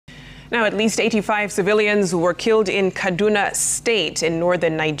Now, at least 85 civilians were killed in Kaduna State in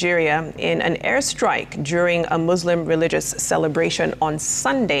northern Nigeria in an airstrike during a Muslim religious celebration on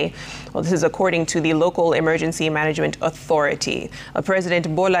Sunday. Well, this is according to the local emergency management authority.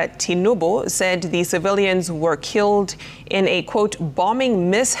 President Bola Tinubu said the civilians were killed in a, quote, bombing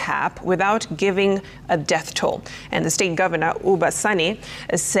mishap without giving a death toll. And the state governor, Uba Sani,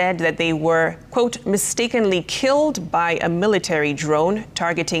 said that they were, quote, mistakenly killed by a military drone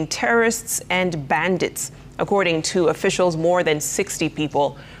targeting terrorists and bandits. According to officials, more than 60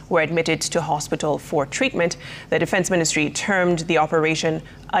 people were admitted to hospital for treatment. The Defense Ministry termed the operation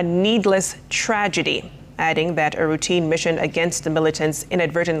a needless tragedy, adding that a routine mission against the militants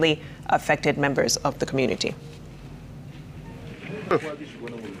inadvertently affected members of the community.